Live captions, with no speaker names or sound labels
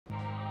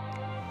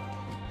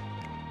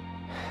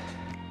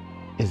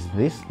Is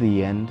this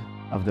the end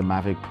of the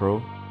Mavic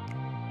Pro,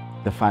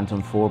 the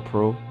Phantom 4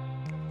 Pro,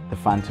 the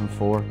Phantom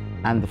 4,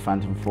 and the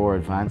Phantom 4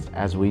 Advanced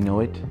as we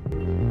know it?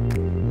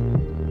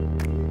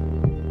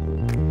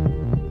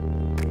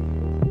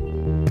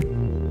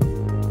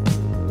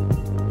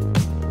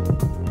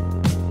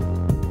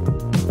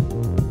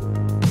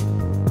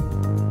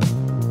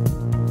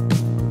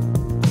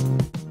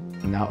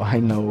 Now I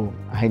know,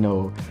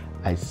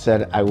 I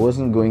said I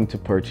wasn't going to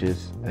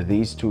purchase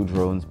these two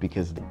drones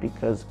because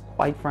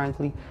quite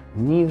frankly,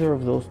 neither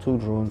of those two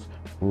drones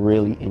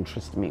really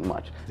interest me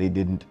much. They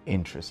didn't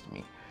interest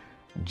me.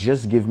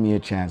 Just give me a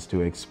chance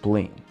to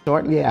explain.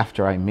 Shortly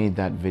after I made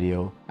that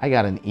video, I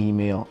got an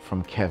email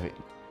from Kevin.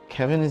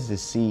 Kevin is the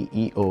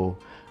CEO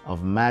of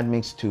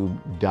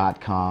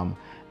madmixtube.com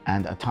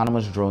and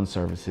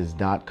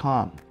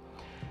autonomousdroneservices.com.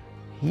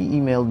 He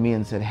emailed me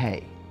and said,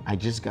 hey, I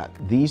just got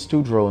these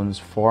two drones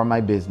for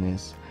my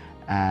business,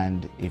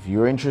 and if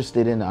you're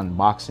interested in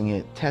unboxing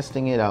it,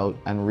 testing it out,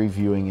 and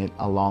reviewing it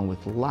along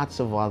with lots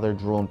of other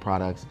drone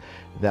products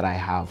that I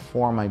have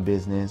for my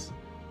business,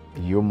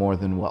 you're more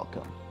than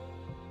welcome.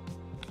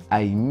 I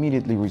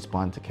immediately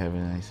responded to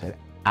Kevin and I said,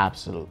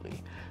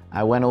 absolutely.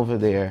 I went over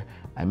there,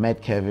 I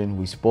met Kevin,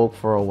 we spoke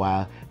for a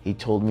while. He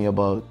told me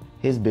about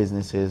his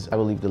businesses. I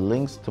will leave the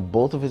links to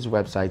both of his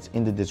websites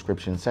in the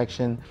description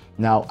section.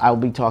 Now, I'll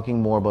be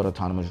talking more about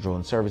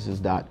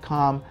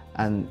autonomousdroneservices.com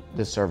and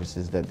the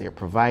services that they're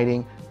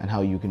providing and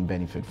how you can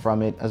benefit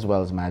from it, as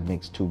well as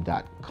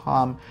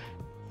madmixtube.com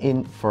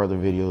in further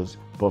videos.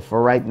 But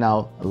for right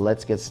now,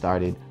 let's get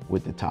started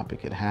with the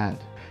topic at hand.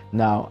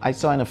 Now, I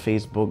saw in a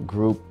Facebook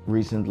group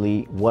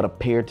recently what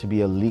appeared to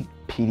be a leaked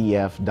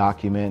PDF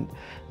document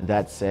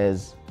that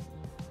says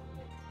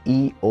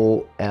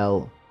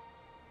EOL,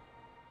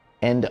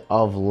 end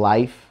of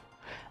life.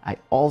 I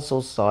also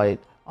saw it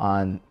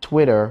on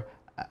Twitter.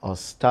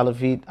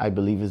 Ostalevit, I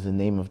believe is the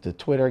name of the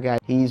Twitter guy.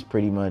 He's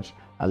pretty much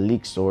a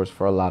leak source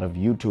for a lot of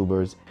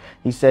YouTubers.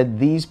 He said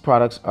these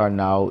products are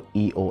now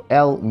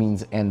EOL,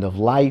 means end of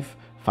life.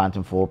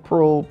 Phantom 4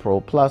 Pro, Pro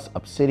Plus,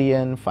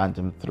 Obsidian,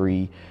 Phantom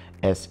 3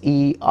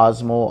 SE,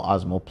 Osmo,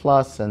 Osmo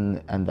Plus,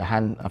 and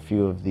a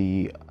few of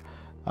the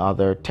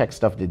other tech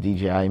stuff that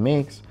DJI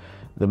makes.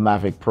 The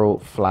Mavic Pro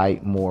Fly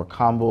More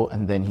combo,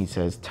 and then he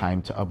says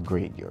time to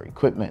upgrade your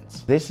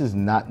equipment. This is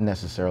not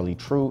necessarily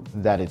true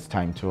that it's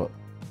time to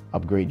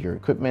upgrade your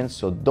equipment,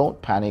 so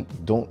don't panic,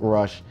 don't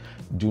rush,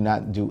 do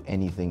not do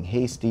anything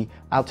hasty.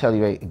 I'll tell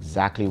you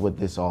exactly what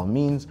this all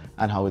means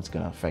and how it's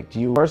going to affect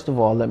you. First of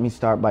all, let me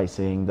start by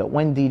saying that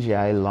when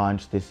DJI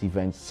launched this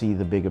event, See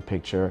the Bigger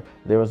Picture,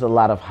 there was a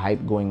lot of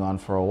hype going on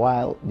for a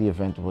while. The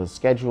event was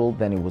scheduled,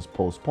 then it was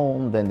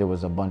postponed, then there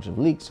was a bunch of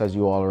leaks, as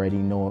you already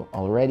know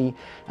already.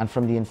 And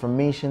from the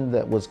information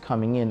that was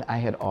coming in, I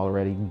had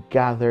already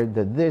gathered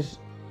that these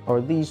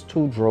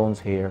two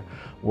drones here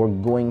were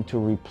going to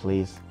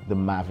replace the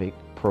Mavic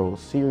Pro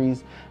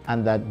series,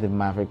 and that the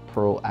Mavic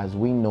Pro as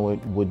we know it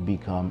would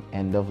become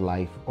end of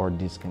life or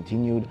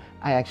discontinued.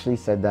 I actually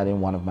said that in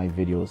one of my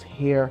videos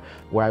here,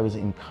 where I was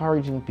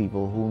encouraging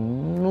people who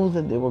knew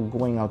that they were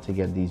going out to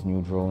get these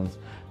new drones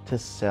to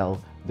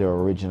sell their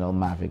original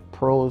Mavic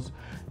Pros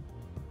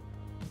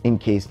in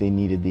case they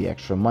needed the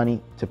extra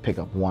money to pick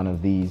up one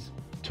of these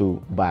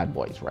two bad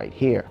boys right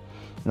here.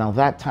 Now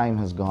that time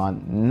has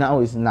gone. Now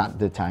is not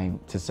the time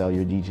to sell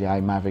your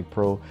DJI Mavic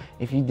Pro.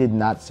 If you did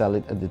not sell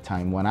it at the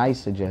time when I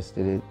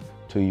suggested it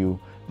to you,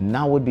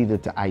 now would be the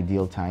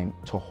ideal time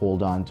to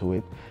hold on to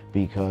it,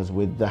 because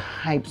with the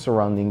hype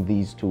surrounding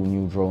these two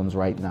new drones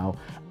right now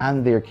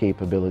and their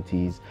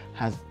capabilities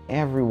has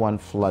everyone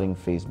flooding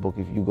Facebook.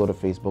 If you go to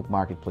Facebook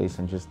Marketplace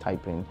and just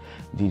type in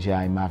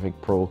DJI Mavic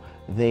Pro,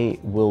 they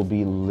will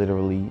be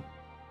literally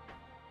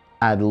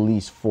at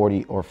least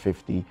 40 or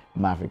 50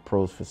 Mavic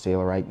Pros for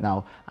sale right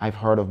now. I've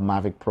heard of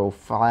Mavic Pro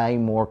Fly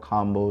More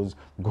combos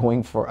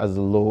going for as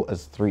low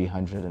as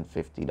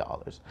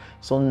 $350.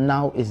 So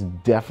now is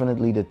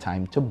definitely the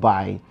time to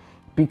buy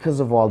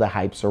because of all the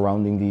hype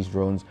surrounding these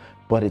drones,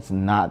 but it's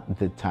not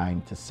the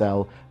time to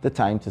sell. The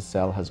time to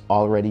sell has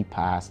already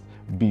passed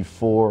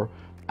before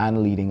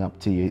and leading up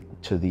to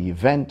the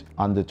event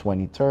on the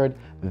 23rd.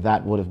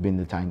 That would have been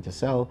the time to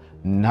sell.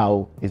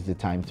 Now is the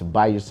time to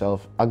buy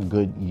yourself a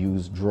good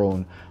used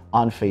drone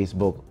on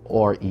Facebook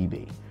or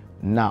eBay.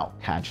 Now,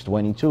 catch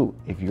 22.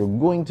 If you're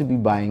going to be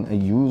buying a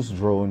used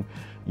drone,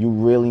 you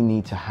really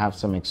need to have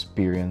some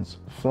experience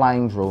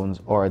flying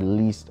drones, or at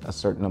least a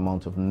certain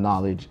amount of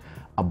knowledge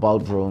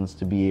about drones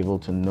to be able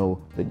to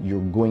know that you're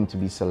going to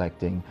be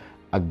selecting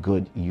a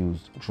good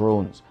used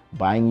drones.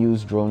 Buying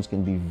used drones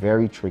can be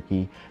very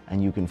tricky,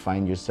 and you can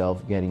find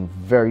yourself getting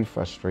very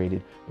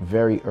frustrated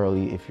very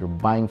early if you're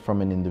buying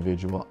from an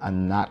individual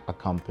and not a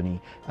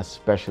company,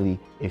 especially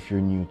if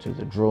you're new to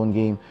the drone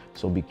game.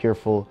 So be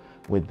careful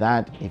with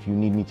that. If you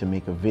need me to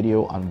make a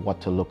video on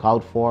what to look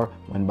out for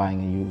when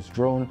buying a used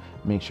drone,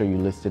 make sure you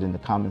list it in the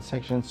comment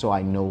section so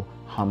I know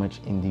how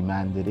much in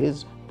demand it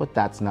is. But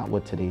that's not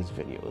what today's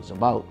video is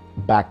about.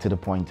 Back to the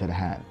point at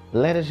hand.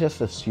 Let us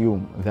just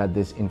assume that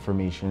this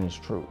information is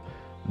true.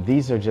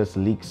 These are just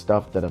leaked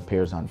stuff that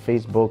appears on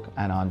Facebook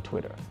and on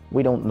Twitter.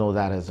 We don't know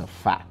that as a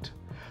fact.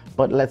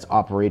 But let's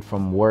operate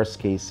from worst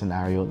case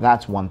scenario.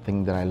 That's one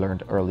thing that I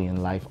learned early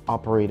in life.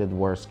 Operated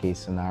worst case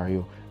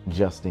scenario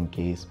just in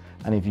case.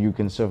 And if you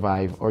can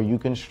survive or you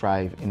can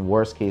strive in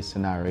worst case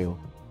scenario,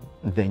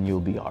 then you'll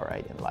be all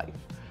right in life.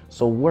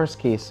 So worst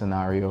case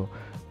scenario,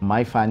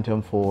 my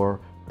Phantom 4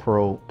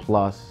 Pro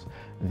Plus,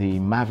 the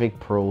Mavic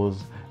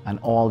Pros, and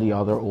all the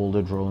other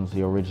older drones,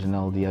 the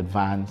original, the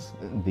advanced,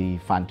 the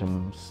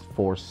Phantom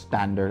 4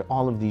 standard,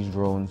 all of these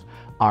drones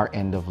are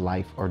end of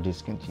life or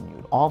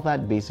discontinued. All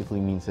that basically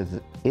means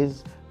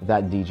is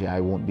that DJI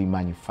won't be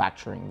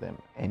manufacturing them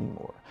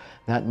anymore.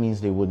 That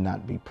means they would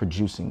not be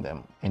producing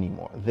them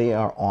anymore. They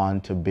are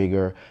on to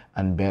bigger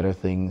and better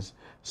things.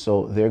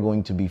 So they're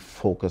going to be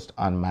focused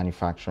on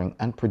manufacturing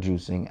and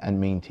producing and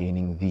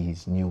maintaining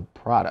these new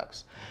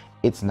products.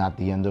 It's not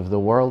the end of the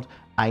world.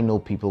 I know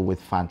people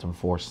with Phantom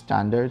 4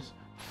 standards,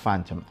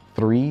 Phantom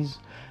 3s.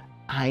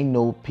 I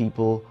know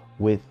people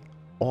with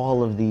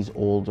all of these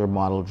older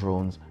model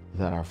drones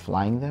that are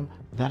flying them,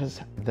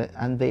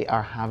 and they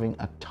are having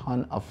a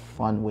ton of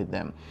fun with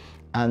them.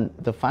 And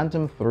the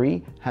Phantom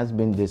 3 has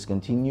been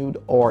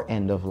discontinued or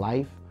end of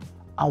life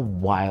a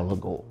while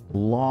ago,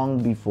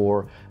 long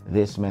before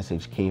this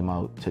message came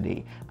out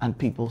today, and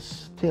people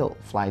still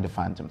fly the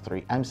Phantom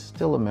 3. I'm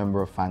still a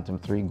member of Phantom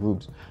 3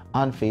 groups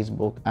on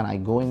Facebook, and I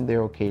go in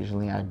there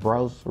occasionally, I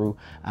browse through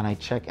and I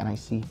check, and I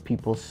see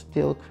people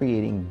still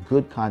creating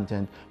good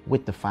content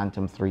with the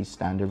Phantom 3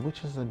 standard,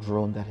 which is a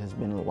drone that has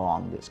been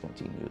long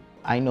discontinued.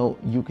 I know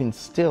you can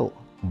still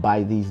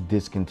buy these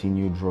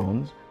discontinued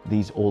drones,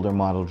 these older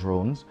model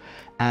drones.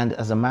 And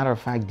as a matter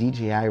of fact,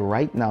 DJI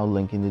right now,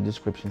 link in the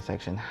description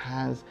section,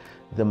 has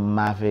the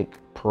Mavic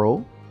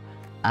Pro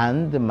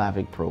and the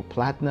Mavic Pro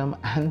Platinum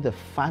and the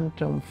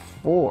Phantom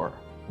 4,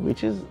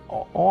 which is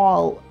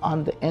all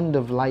on the end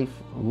of life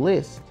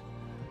list,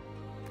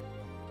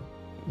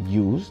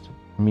 used,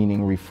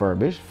 meaning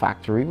refurbished,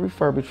 factory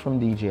refurbished from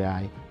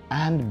DJI,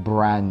 and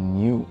brand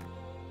new.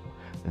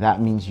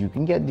 That means you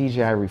can get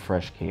DJI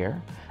Refresh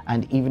Care.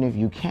 And even if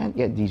you can't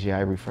get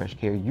DJI Refresh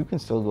Care, you can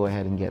still go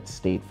ahead and get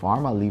State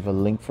Farm. I'll leave a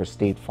link for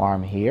State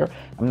Farm here.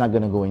 I'm not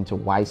going to go into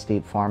why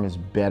State Farm is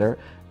better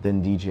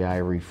than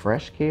DJI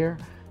Refresh Care.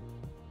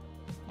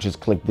 Just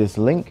click this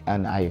link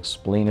and I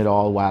explain it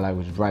all while I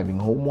was driving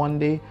home one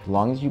day. As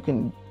long as you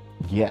can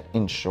get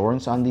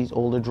insurance on these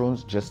older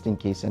drones just in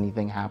case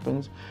anything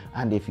happens.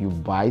 And if you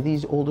buy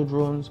these older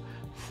drones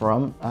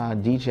from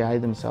DJI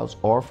themselves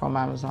or from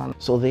Amazon.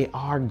 So they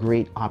are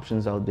great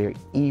options out there,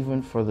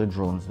 even for the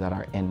drones that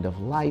are end of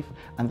life.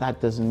 And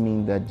that doesn't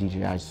mean that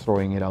DJI is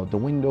throwing it out the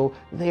window.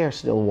 They are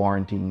still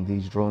warranting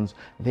these drones.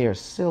 They are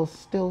still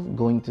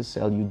going to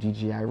sell you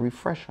DJI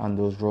Refresh on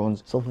those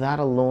drones. So that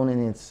alone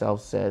in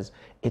itself says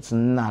it's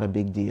not a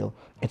big deal.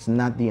 It's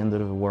not the end of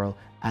the world,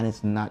 and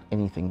it's not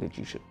anything that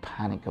you should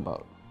panic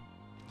about.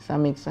 Does that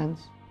make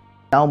sense?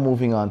 Now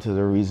moving on to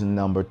the reason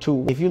number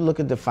 2. If you look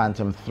at the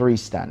Phantom 3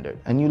 standard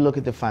and you look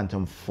at the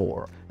Phantom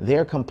 4,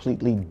 they're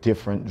completely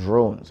different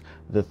drones.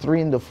 The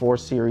 3 and the 4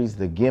 series,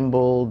 the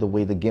gimbal, the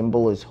way the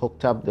gimbal is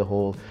hooked up,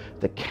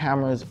 the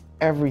cameras,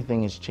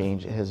 everything has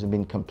changed. It has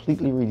been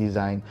completely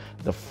redesigned.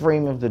 The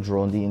frame of the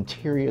drone, the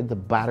interior, the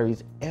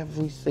batteries,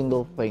 every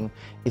single thing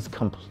is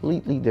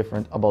completely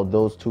different about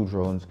those two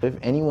drones. If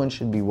anyone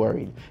should be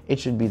worried, it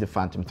should be the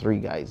Phantom 3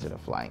 guys that are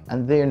flying,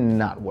 and they're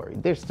not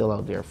worried. They're still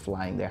out there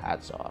flying their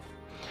hats off.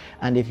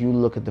 And if you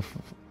look at the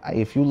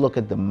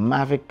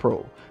Mavic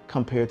Pro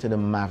compared to the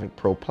Mavic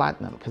Pro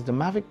Platinum, because the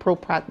Mavic Pro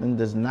Platinum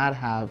does not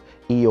have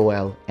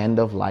EOL, end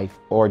of life,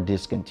 or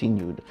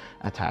discontinued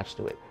attached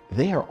to it.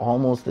 They are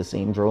almost the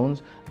same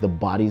drones. The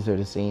bodies are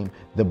the same.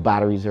 The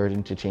batteries are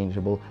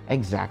interchangeable.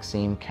 Exact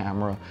same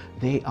camera.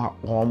 They are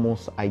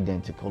almost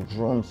identical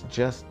drones.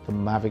 Just the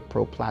Mavic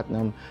Pro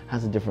Platinum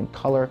has a different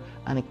color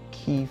and a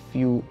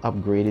few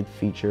upgraded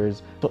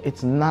features. So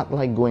it's not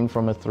like going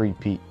from a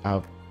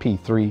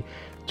P3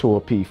 to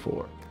a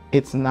P4.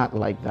 It's not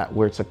like that,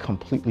 where it's a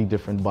completely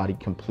different body,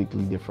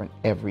 completely different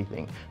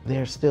everything.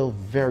 They're still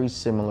very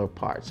similar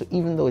parts. So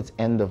even though it's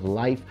end of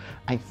life,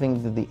 I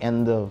think that the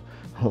end of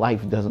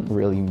life doesn't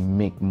really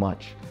make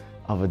much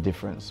of a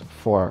difference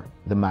for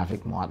the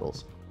Mavic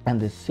models. And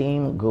the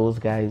same goes,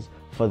 guys,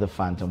 for the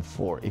Phantom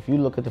 4. If you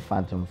look at the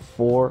Phantom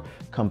 4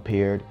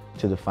 compared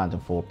to the Phantom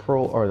 4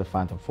 Pro or the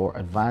Phantom 4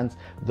 Advanced,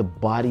 the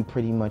body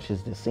pretty much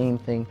is the same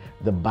thing.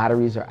 The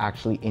batteries are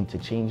actually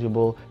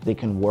interchangeable. They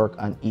can work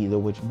on either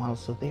which model,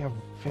 so they are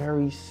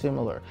very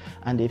similar.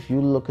 And if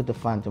you look at the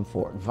Phantom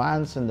 4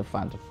 Advanced and the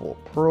Phantom 4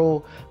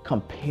 Pro,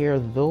 compare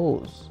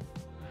those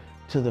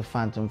to the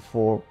Phantom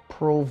 4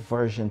 Pro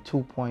version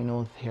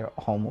 2.0, they're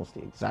almost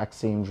the exact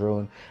same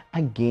drone.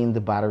 Again,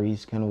 the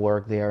batteries can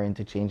work, they are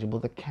interchangeable.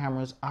 The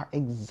cameras are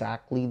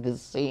exactly the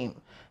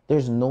same.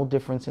 There's no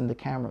difference in the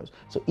cameras.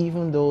 So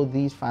even though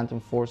these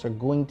Phantom 4s are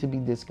going to be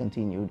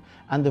discontinued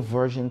and the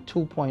version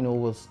 2.0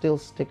 will still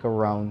stick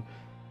around,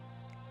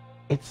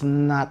 it's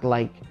not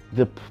like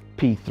the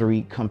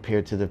P3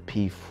 compared to the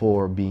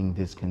P4 being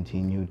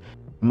discontinued.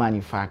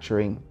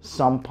 manufacturing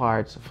some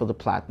parts for the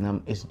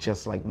Platinum is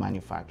just like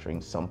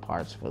manufacturing some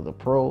parts for the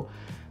Pro.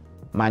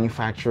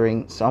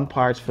 Manufacturing some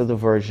parts for the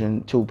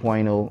version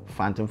 2.0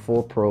 Phantom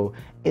 4 Pro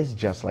is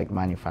just like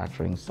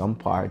manufacturing some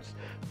parts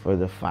for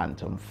the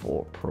Phantom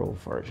 4 Pro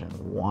version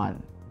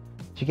 1.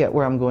 Do you get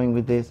where I'm going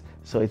with this?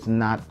 So it's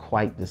not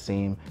quite the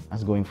same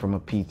as going from a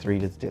P3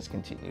 that's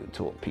discontinued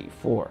to a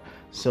P4.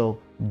 So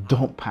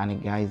don't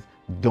panic, guys.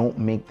 Don't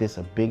make this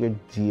a bigger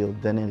deal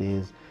than it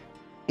is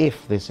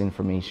if this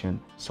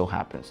information so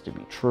happens to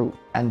be true.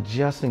 And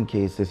just in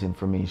case this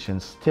information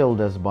still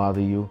does bother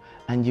you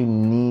and you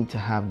need to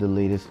have the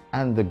latest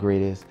and the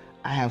greatest,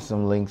 I have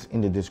some links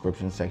in the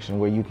description section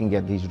where you can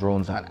get these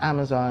drones on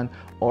Amazon,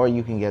 or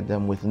you can get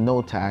them with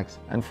no tax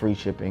and free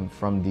shipping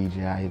from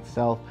DJI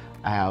itself.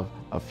 I have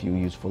a few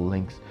useful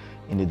links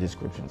in the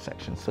description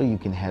section, so you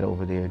can head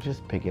over there,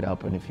 just pick it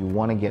up. And if you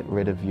want to get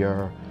rid of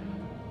your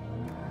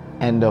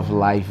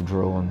end-of-life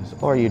drones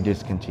or your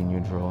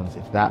discontinued drones,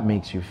 if that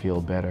makes you feel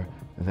better,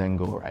 then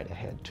go right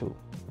ahead too.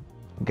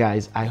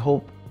 Guys, I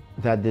hope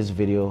that this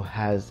video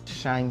has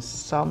shined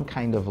some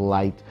kind of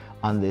light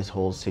on this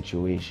whole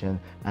situation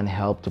and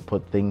helped to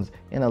put things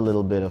in a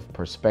little bit of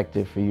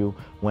perspective for you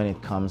when it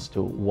comes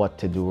to what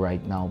to do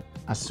right now.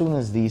 As soon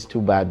as these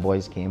two bad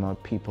boys came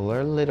out, people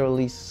are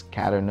literally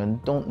scattered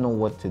and don't know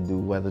what to do,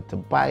 whether to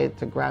buy it,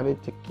 to grab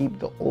it, to keep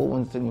the old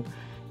ones. And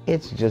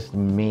it's just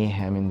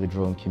mayhem in the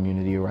drone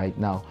community right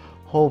now.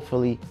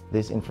 Hopefully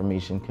this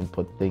information can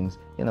put things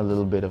in a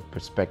little bit of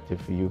perspective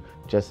for you,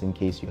 just in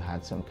case you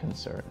had some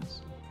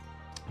concerns.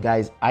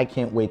 Guys, I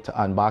can't wait to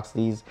unbox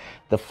these.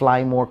 The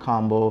Fly More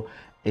combo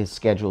is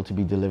scheduled to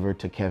be delivered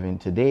to Kevin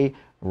today.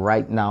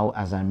 Right now,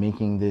 as I'm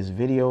making this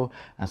video,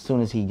 as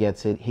soon as he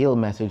gets it, he'll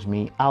message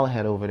me. I'll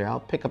head over there. I'll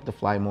pick up the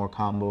Fly More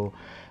combo.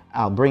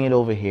 I'll bring it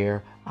over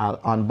here. I'll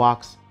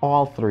unbox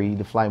all three,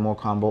 the Fly More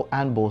combo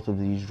and both of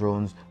these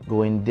drones,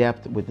 go in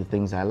depth with the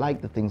things I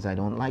like, the things I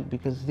don't like,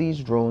 because these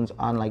drones,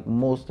 unlike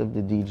most of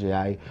the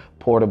DJI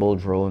portable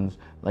drones,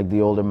 like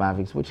the older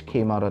Mavics, which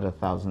came out at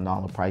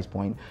 $1,000 price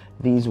point,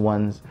 these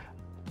ones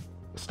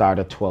start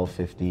at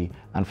 $1,250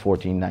 and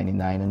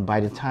 $1,499. And by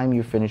the time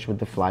you finish with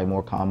the Fly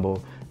More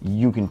combo,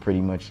 you can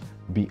pretty much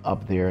be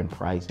up there in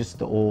price. Just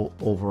the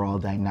overall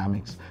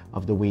dynamics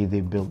of the way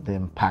they built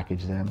them,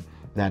 packaged them,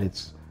 that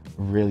it's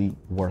really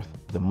worth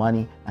the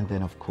money. And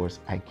then of course,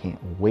 I can't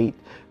wait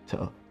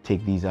to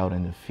take these out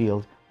in the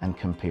field and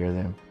compare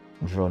them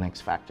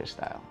DroneXfactor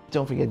style.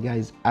 Don't forget,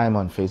 guys, I'm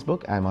on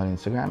Facebook, I'm on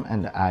Instagram,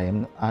 and I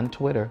am on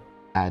Twitter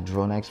at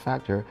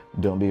DroneXfactor.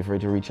 Don't be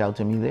afraid to reach out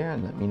to me there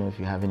and let me know if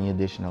you have any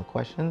additional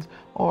questions,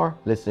 or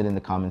list it in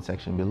the comment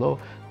section below.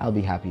 I'll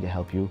be happy to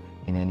help you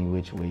in any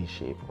which way,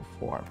 shape, or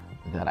form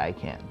that I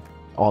can.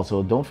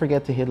 Also, don't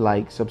forget to hit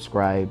like,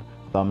 subscribe,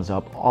 thumbs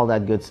up, all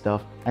that good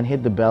stuff, and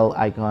hit the bell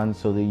icon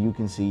so that you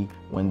can see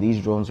when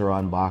these drones are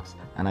unboxed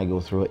and I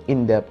go through an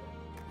in-depth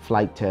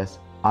flight test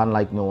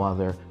unlike no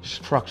other,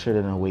 structured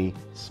in a way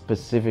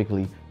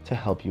specifically to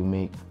help you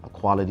make a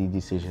quality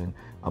decision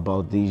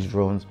about these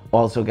drones.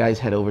 Also, guys,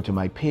 head over to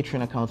my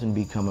Patreon account and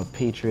become a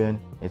Patreon.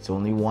 It's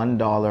only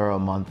 $1 a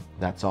month.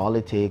 That's all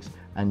it takes,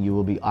 and you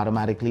will be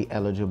automatically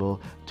eligible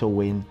to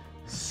win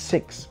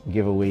 6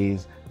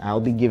 giveaways.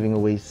 I'll be giving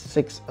away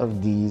 6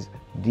 of these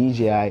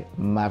DJI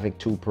Mavic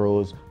 2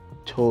 Pros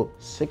to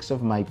 6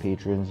 of my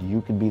patrons.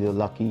 You could be the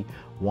lucky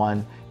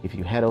one if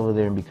you head over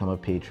there and become a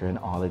patron.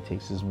 All it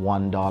takes is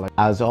 $1.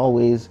 As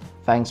always,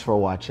 thanks for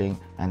watching,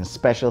 and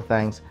special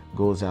thanks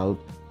goes out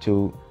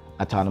to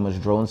Autonomous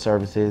Drone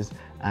Services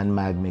and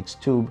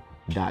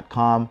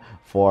magmixtube.com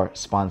for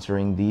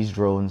sponsoring these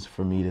drones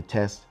for me to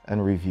test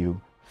and review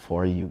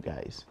for you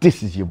guys.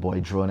 This is your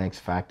boy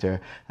DroneXfactor,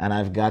 and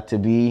I've got to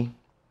be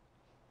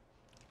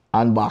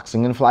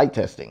unboxing and flight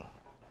testing.